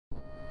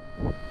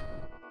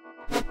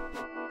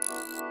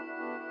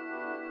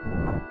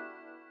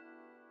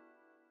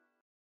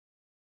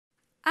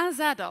As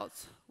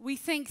adults, we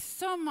think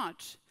so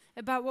much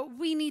about what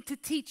we need to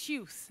teach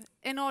youth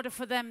in order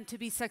for them to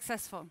be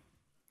successful.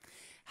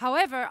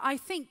 However, I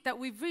think that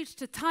we've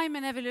reached a time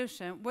in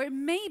evolution where it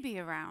may be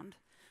around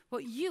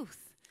what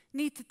youth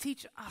need to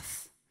teach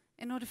us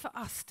in order for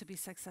us to be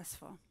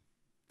successful.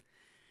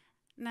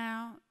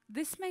 Now,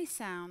 this may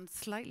sound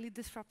slightly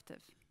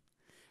disruptive,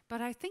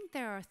 but I think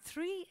there are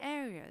 3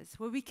 areas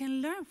where we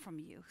can learn from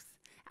youth,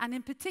 and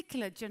in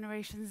particular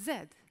Generation Z,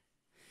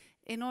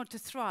 in order to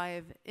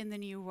thrive in the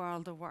new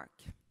world of work.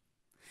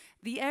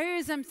 The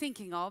areas I'm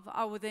thinking of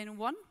are within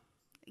 1,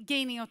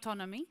 gaining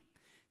autonomy,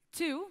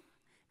 2,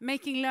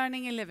 making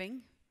learning a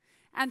living,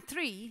 and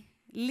 3,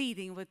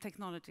 leading with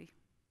technology.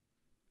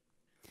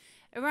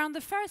 Around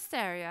the first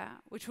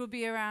area, which will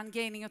be around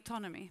gaining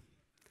autonomy,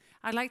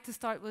 I'd like to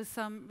start with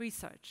some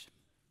research.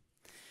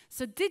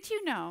 So did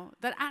you know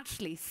that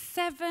actually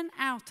 7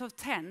 out of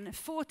 10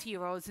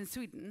 40-year-olds in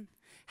Sweden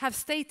have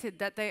stated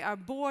that they are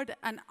bored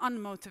and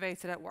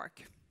unmotivated at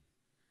work?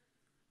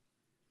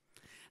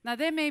 Now,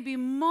 there may be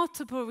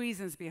multiple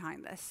reasons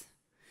behind this,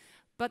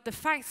 but the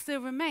fact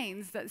still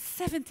remains that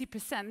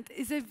 70%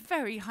 is a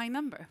very high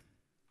number.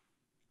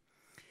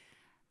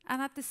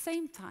 And at the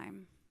same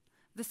time,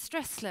 the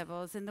stress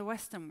levels in the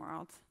Western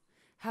world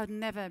have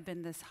never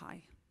been this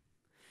high.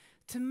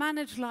 To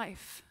manage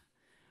life,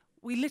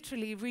 we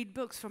literally read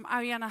books from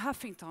Arianna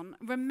Huffington,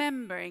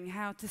 remembering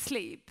how to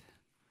sleep.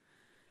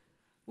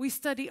 We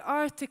study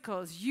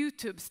articles,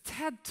 YouTubes,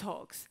 TED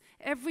Talks,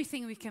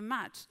 everything we can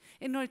match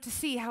in order to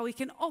see how we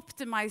can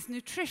optimize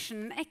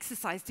nutrition and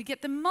exercise to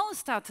get the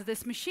most out of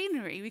this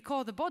machinery we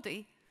call the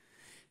body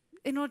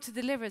in order to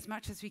deliver as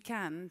much as we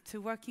can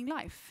to working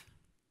life.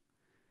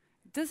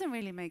 It doesn't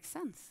really make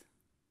sense.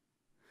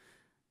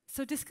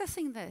 So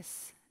discussing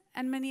this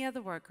and many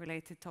other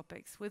work-related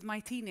topics with my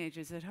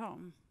teenagers at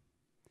home,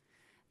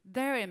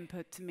 their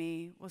input to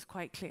me was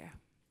quite clear.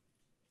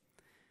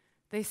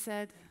 They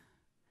said,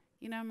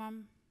 "You know,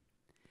 Mum,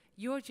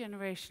 your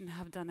generation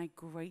have done a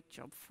great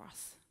job for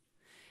us.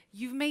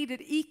 You've made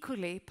it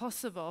equally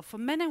possible for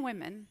men and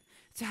women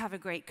to have a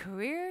great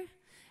career,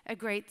 a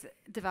great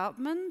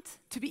development,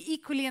 to be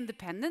equally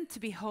independent, to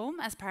be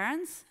home as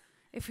parents,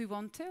 if we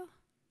want to.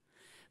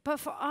 But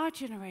for our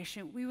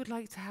generation, we would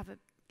like to have a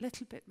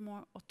little bit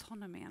more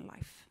autonomy in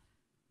life,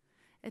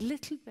 a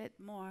little bit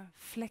more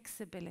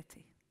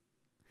flexibility."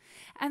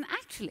 And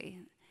actually,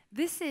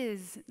 this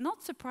is,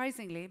 not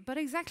surprisingly, but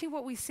exactly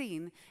what we've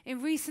seen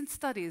in recent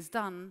studies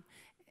done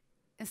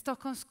in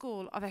Stockholm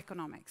School of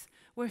Economics,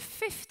 where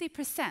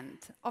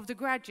 50% of the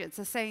graduates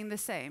are saying the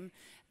same.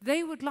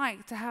 They would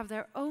like to have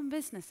their own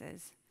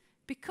businesses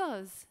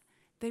because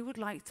they would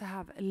like to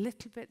have a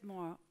little bit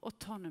more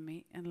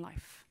autonomy in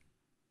life.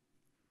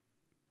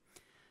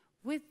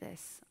 With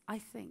this, I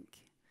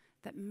think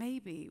that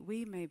maybe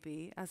we may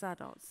be, as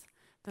adults,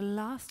 the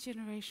last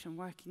generation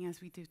working as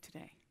we do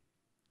today.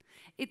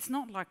 It's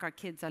not like our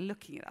kids are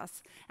looking at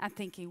us and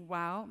thinking,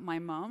 "Wow, my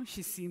mom,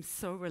 she seems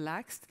so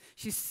relaxed.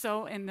 She's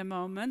so in the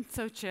moment,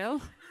 so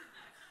chill."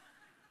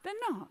 They're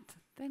not.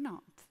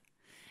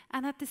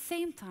 And at the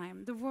same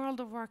time, the world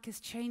of work is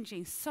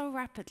changing so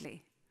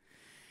rapidly.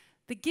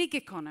 The gig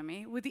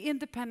economy, with the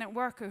independent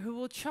worker who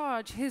will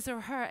charge his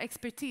or her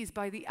expertise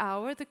by the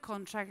hour, the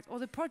contract, or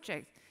the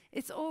project,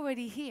 it's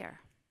already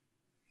here.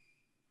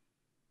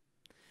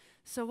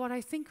 So what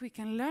I think we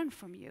can learn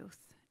from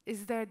youth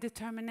is their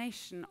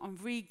determination on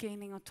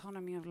regaining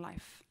autonomy of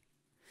life.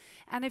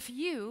 And if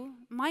you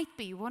might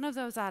be one of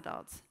those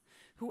adults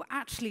who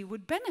actually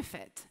would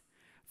benefit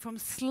from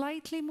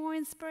slightly more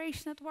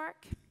inspiration at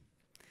work,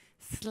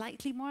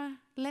 slightly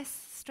less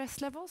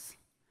stress levels,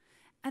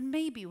 and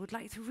maybe would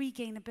like to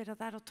regain a bit of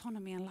that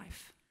autonomy in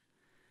life,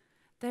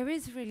 there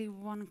is really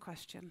one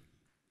question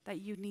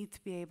that you need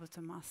to be able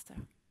to master.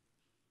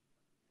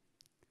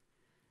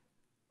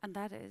 And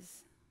that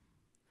is,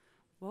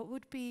 what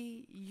would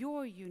be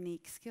your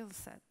unique skill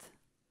set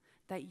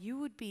that you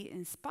would be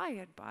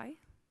inspired by,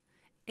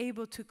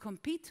 able to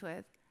compete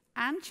with,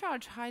 and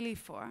charge highly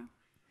for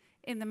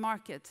in the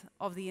market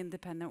of the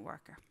independent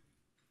worker?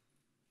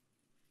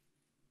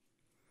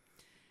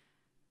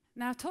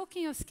 Now,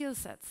 talking of skill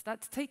sets,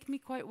 that takes me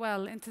quite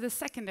well into the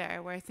second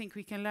area where I think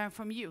we can learn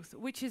from youth,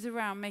 which is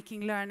around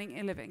making learning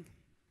a living.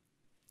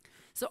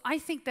 So I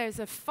think there's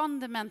a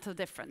fundamental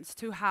difference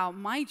to how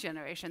my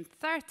generation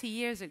 30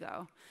 years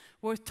ago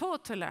were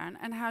taught to learn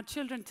and how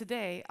children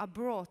today are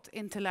brought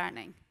into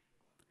learning.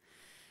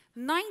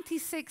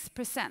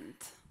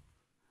 96%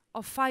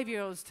 of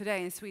 5-year-olds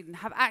today in Sweden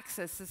have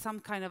access to some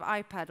kind of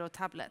iPad or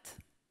tablet.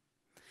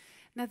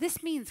 Now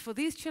this means for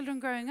these children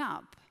growing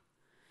up,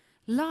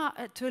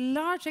 to a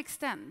large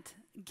extent,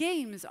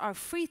 games are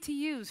free to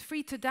use,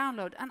 free to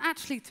download, and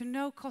actually to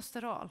no cost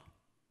at all.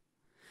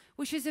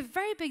 Which is a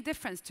very big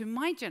difference to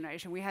my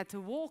generation. We had to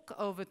walk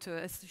over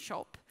to a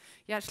shop.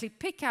 You actually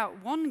pick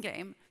out one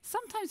game,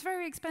 sometimes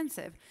very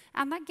expensive,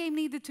 and that game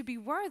needed to be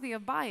worthy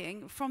of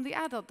buying from the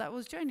adult that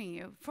was joining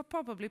you for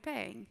probably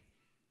paying.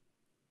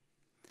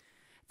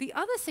 The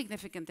other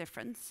significant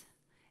difference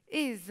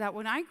is that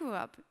when I grew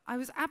up, I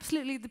was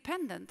absolutely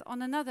dependent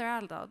on another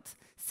adult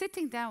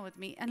sitting down with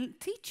me and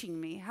teaching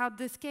me how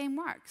this game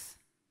works.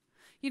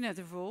 You know,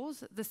 the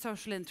rules, the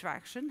social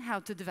interaction,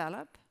 how to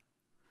develop.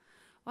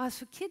 Whereas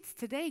for kids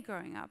today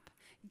growing up,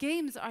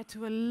 games are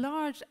to a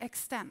large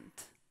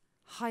extent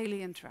highly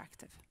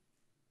interactive.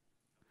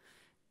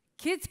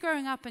 Kids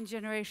growing up in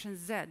Generation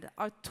Z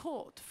are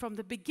taught from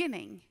the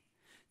beginning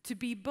to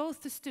be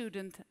both the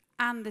student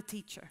and the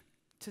teacher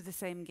to the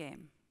same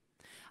game.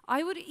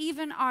 I would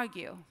even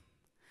argue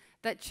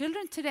that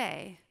children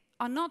today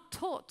are not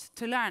taught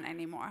to learn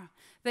anymore.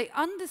 They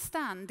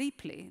understand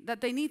deeply that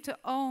they need to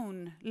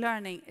own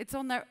learning. It's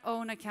on their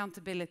own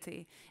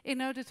accountability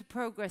in order to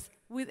progress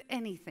with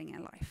anything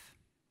in life.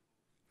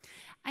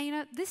 And you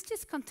know, this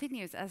just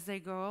continues as they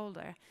grow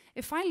older.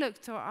 If I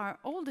look to our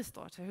oldest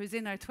daughter, who's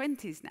in her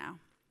 20s now,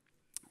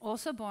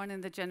 also born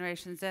in the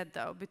Generation Z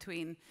though,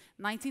 between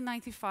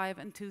 1995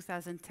 and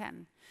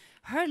 2010,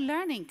 her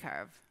learning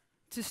curve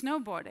to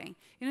snowboarding,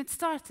 you know, it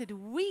started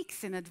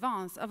weeks in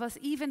advance of us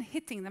even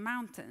hitting the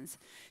mountains.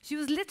 She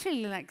was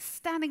literally like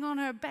standing on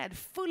her bed,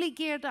 fully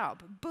geared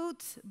up,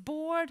 boots,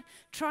 board,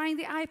 trying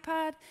the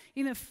iPad,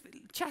 you know,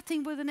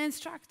 chatting with an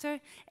instructor,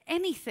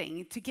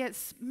 anything to get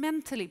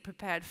mentally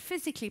prepared,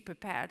 physically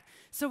prepared.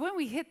 So when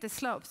we hit the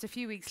slopes a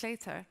few weeks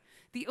later,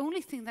 the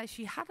only thing that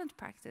she hadn't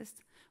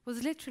practiced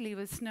was literally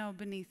with snow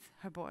beneath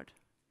her board.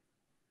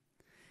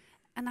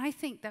 And I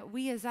think that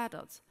we as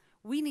adults,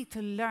 we need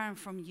to learn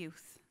from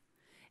youth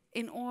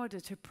in order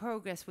to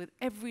progress with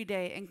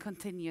everyday and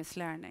continuous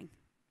learning,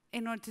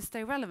 in order to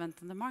stay relevant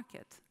in the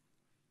market.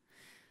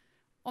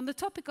 On the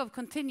topic of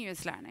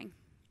continuous learning,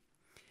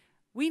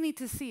 we need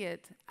to see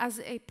it as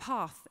a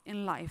path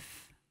in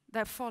life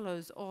that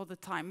follows all the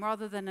time,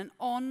 rather than an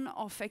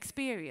on-off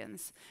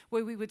experience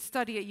where we would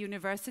study at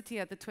university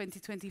at the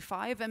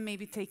 20-25 and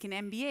maybe take an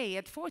MBA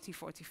at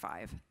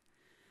 40-45.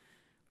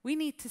 We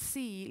need to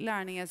see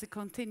learning as a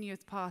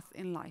continuous path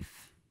in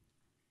life.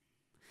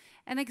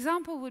 An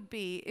example would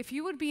be, if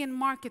you would be in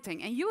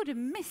marketing and you would have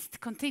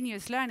missed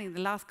continuous learning the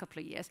last couple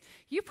of years,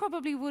 you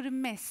probably would have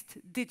missed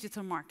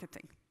digital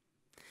marketing.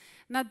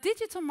 Now,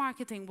 digital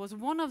marketing was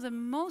one of the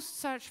most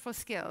searched for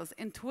skills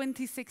in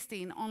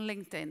 2016 on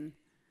LinkedIn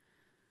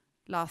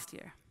last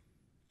year.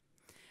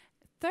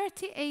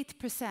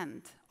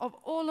 38% of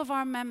all of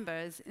our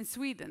members in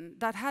Sweden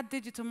that had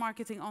digital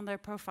marketing on their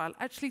profile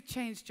actually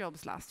changed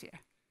jobs last year.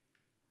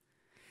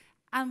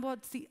 And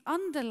what's the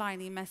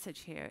underlining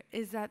message here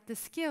is that the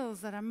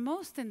skills that are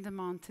most in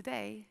demand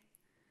today,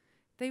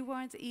 they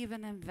weren't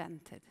even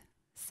invented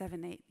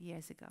 7-8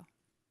 years ago.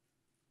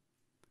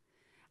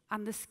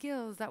 And the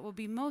skills that will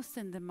be most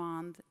in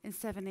demand in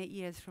 7-8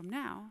 years from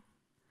now,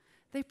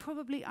 they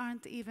probably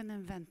aren't even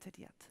invented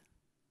yet.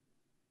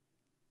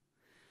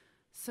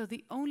 So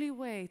the only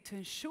way to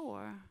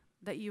ensure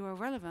that you are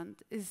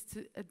relevant is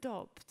to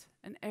adopt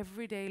an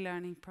everyday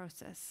learning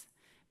process.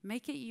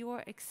 Make it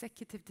your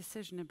executive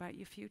decision about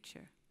your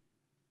future.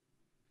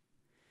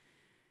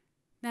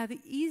 Now, the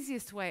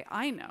easiest way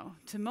I know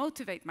to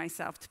motivate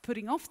myself to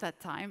putting off that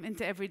time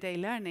into everyday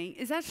learning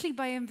is actually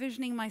by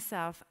envisioning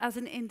myself as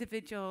an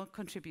individual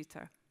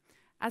contributor,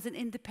 as an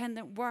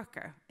independent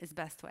worker is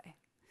best way.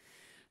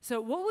 So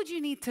what would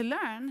you need to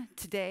learn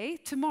today,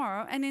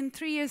 tomorrow, and in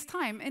 3 years'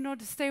 time in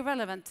order to stay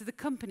relevant to the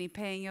company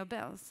paying your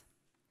bills?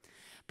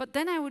 But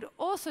then I would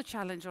also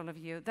challenge all of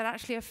you that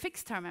actually are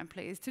fixed-term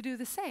employees to do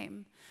the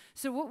same.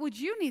 So what would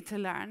you need to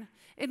learn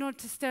in order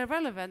to stay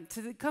relevant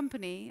to the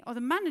company or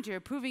the manager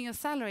approving your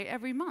salary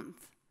every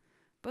month?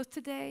 Both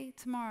today,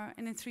 tomorrow,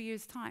 and in 3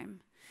 years' time.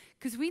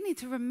 Because we need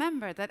to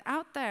remember that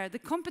out there, the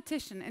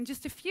competition in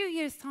just a few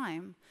years'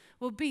 time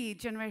will be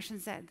Generation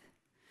Z,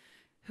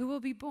 who will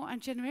be born, a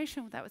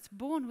generation that was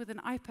born with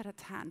an iPad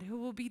at hand, who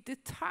will be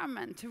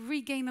determined to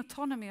regain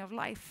autonomy of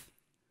life.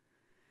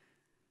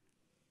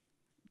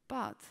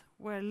 But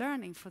where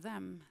learning for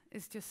them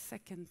is just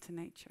second to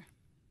nature.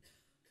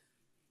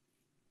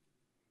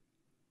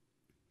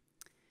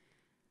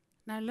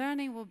 Now,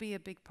 learning will be a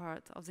big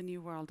part of the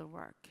new world of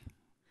work.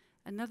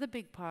 Another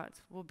big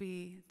part will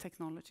be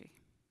technology.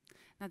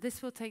 Now,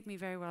 this will take me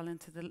very well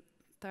into the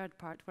third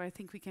part, where I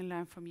think we can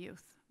learn from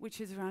youth,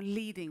 which is around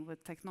leading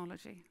with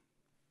technology.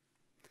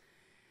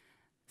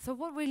 So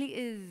what really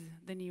is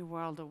the new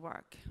world of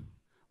work?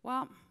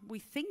 Well, we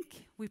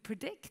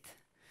predict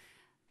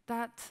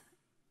that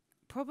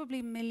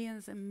probably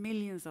millions and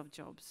millions of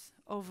jobs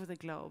over the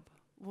globe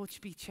will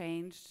be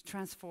changed,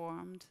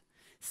 transformed.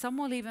 Some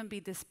will even be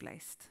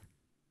displaced.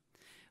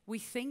 We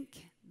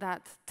think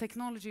that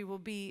technology will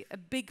be a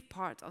big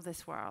part of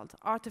this world.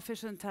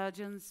 Artificial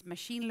intelligence,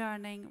 machine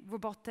learning,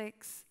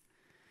 robotics.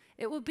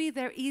 It will be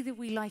there either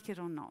we like it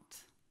or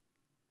not.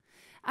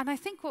 And I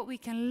think what we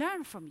can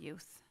learn from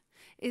youth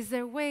is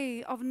their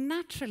way of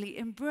naturally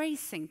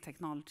embracing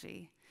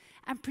technology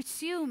and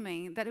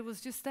presuming that it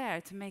was just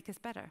there to make us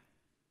better.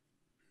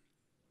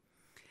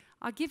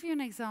 I'll give you an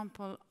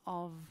example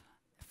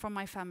from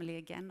my family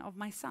again, of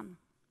my son.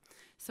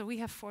 So we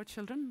have 4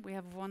 children, we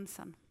have 1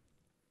 son.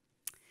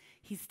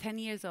 He's 10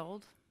 years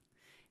old.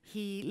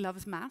 He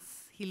loves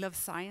maths. He loves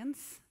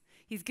science.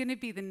 He's going to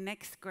be the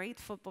next great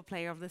football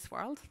player of this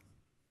world.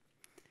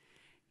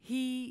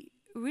 He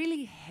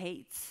really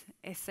hates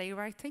essay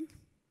writing.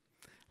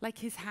 Like,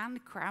 his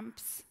hand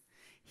cramps.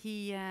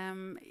 He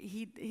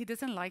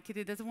doesn't like it.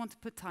 He doesn't want to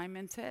put time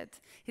into it.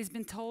 He's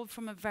been told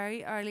from a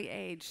very early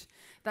age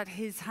that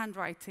his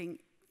handwriting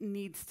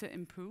needs to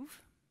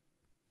improve.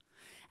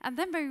 And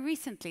then very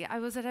recently, I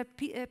was at a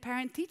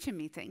parent-teacher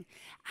meeting,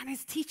 and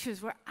his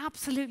teachers were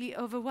absolutely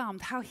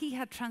overwhelmed how he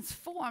had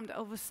transformed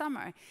over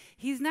summer.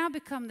 He's now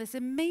become this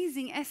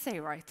amazing essay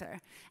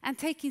writer and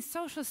taking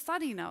social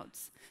study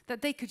notes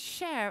that they could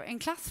share in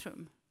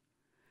classroom.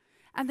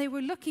 And they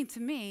were looking to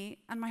me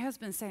and my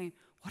husband saying,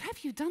 "What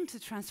have you done to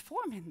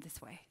transform him this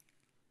way?"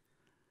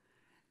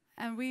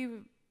 And we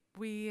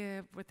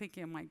were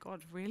thinking, "Oh my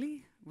God,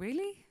 really?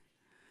 Really?"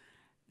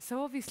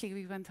 So obviously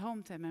we went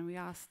home to him and we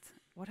asked,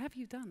 "What have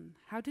you done?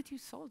 How did you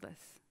solve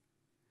this?"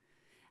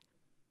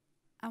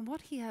 And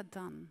what he had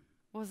done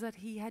was that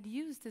he had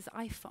used his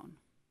iPhone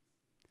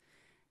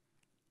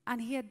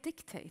and he had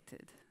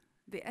dictated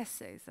the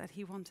essays that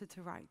he wanted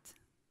to write.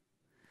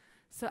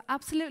 So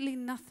absolutely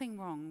nothing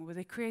wrong with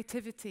the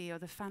creativity or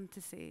the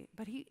fantasy,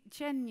 but he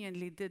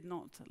genuinely did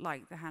not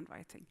like the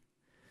handwriting.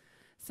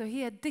 So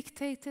he had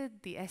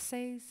dictated the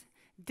essays,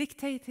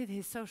 dictated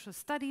his social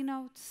study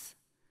notes.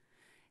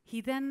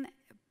 He then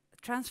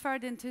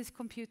transferred into his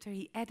computer,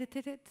 he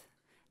edited it,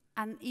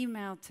 and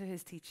emailed to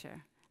his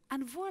teacher.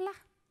 And voila!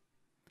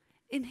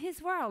 In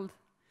his world,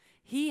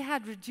 he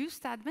had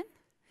reduced admin,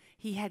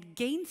 he had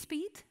gained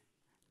speed,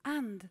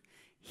 and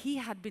he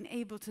had been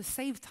able to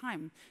save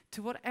time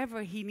to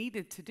whatever he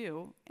needed to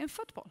do in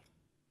football.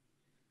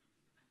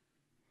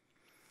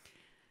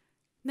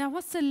 Now,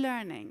 what's the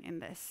learning in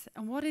this?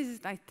 And what is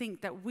it I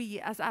think that we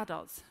as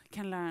adults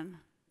can learn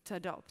to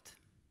adopt?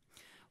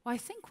 Well, I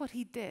think what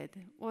he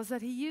did was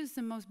that he used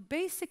the most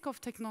basic of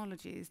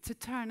technologies to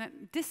turn a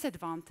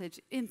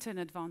disadvantage into an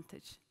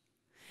advantage.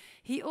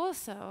 He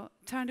also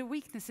turned a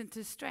weakness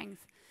into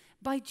strength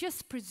by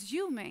just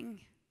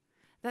presuming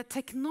that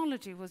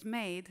technology was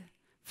made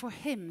for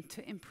him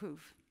to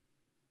improve.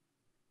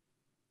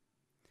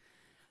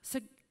 So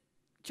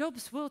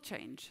jobs will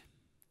change,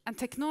 and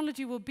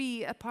technology will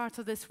be a part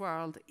of this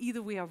world,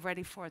 either we are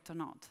ready for it or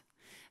not.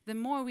 The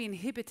more we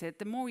inhibit it,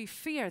 the more we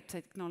fear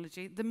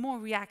technology, the more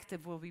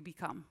reactive will we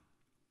become.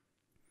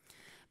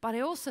 But I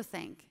also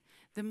think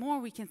the more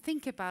we can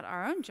think about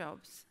our own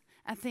jobs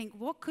and think,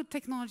 what could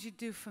technology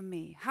do for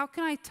me? How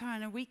can I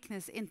turn a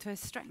weakness into a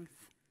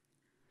strength?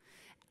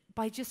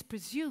 By just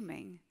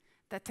presuming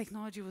that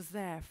technology was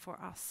there for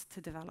us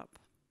to develop.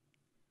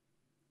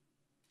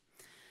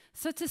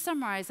 So to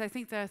summarize, I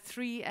think there are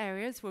 3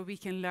 areas where we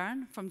can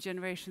learn from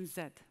Generation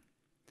Z.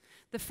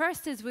 The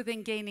first is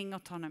within gaining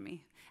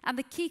autonomy. And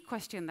the key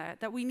question there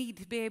that we need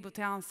to be able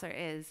to answer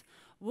is,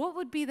 what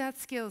would be that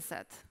skill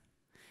set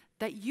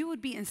that you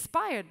would be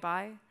inspired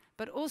by,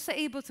 but also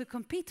able to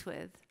compete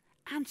with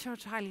and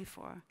charge highly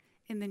for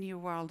in the new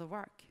world of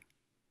work?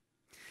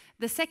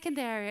 The second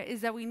area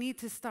is that we need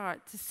to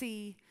start to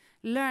see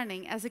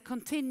learning as a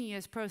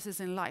continuous process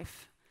in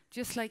life,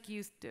 just like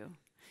youth do.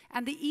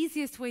 And the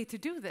easiest way to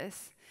do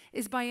this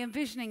is by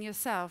envisioning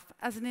yourself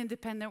as an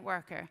independent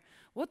worker.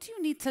 What do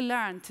you need to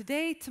learn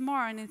today,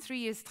 tomorrow, and in 3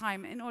 years'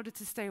 time in order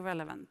to stay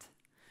relevant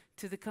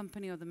to the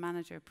company or the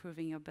manager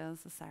approving your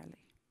bills or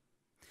salary?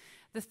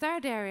 The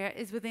third area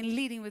is within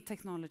leading with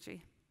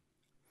technology.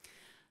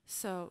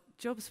 So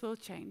jobs will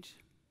change.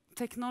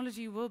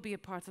 Technology will be a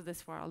part of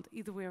this world,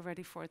 either we are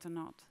ready for it or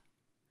not.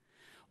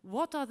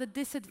 What are the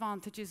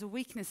disadvantages or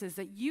weaknesses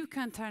that you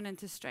can turn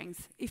into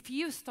strengths if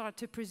you start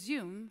to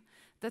presume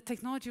that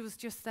technology was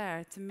just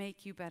there to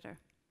make you better?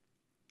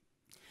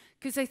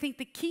 Because I think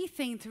the key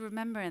thing to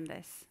remember in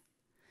this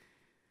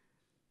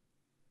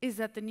is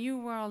that the new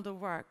world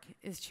of work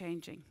is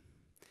changing.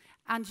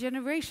 And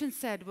Generation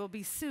Z will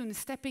be soon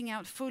stepping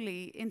out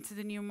fully into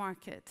the new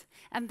market.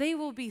 And they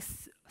will be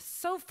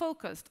so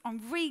focused on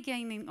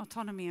regaining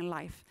autonomy in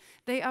life.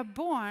 They are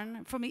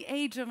born from the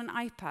age of an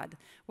iPad,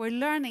 where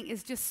learning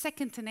is just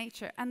second to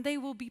nature. And they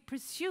will be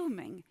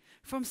presuming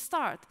from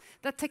start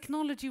that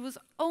technology was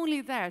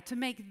only there to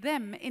make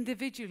them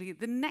individually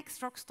the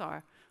next rock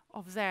star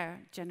of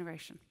their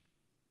generation.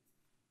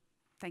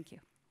 Thank you.